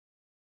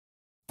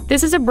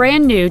This is a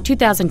brand new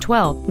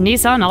 2012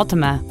 Nissan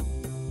Altima.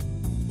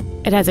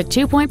 It has a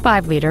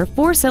 2.5-liter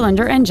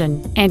four-cylinder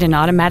engine and an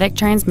automatic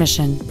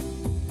transmission.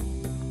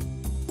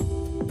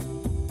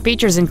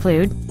 Features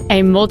include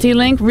a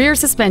multi-link rear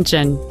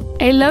suspension,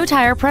 a low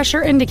tire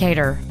pressure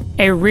indicator,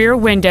 a rear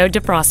window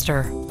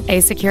defroster, a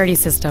security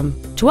system,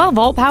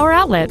 12-volt power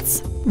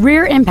outlets,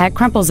 rear impact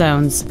crumple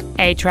zones,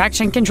 a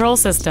traction control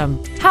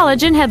system,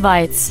 halogen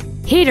headlights,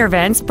 heater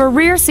vents for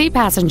rear seat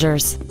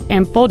passengers,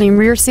 and folding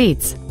rear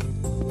seats.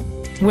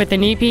 With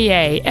an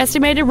EPA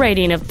estimated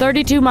rating of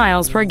 32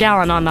 miles per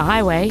gallon on the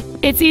highway,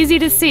 it's easy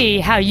to see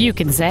how you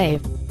can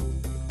save.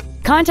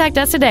 Contact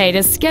us today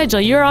to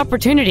schedule your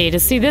opportunity to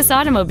see this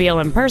automobile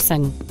in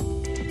person.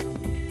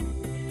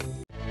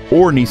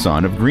 Orr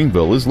Nissan of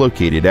Greenville is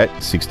located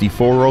at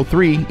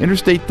 6403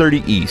 Interstate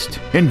 30 East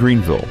in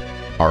Greenville.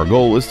 Our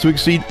goal is to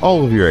exceed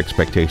all of your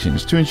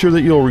expectations to ensure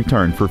that you'll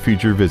return for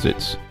future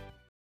visits.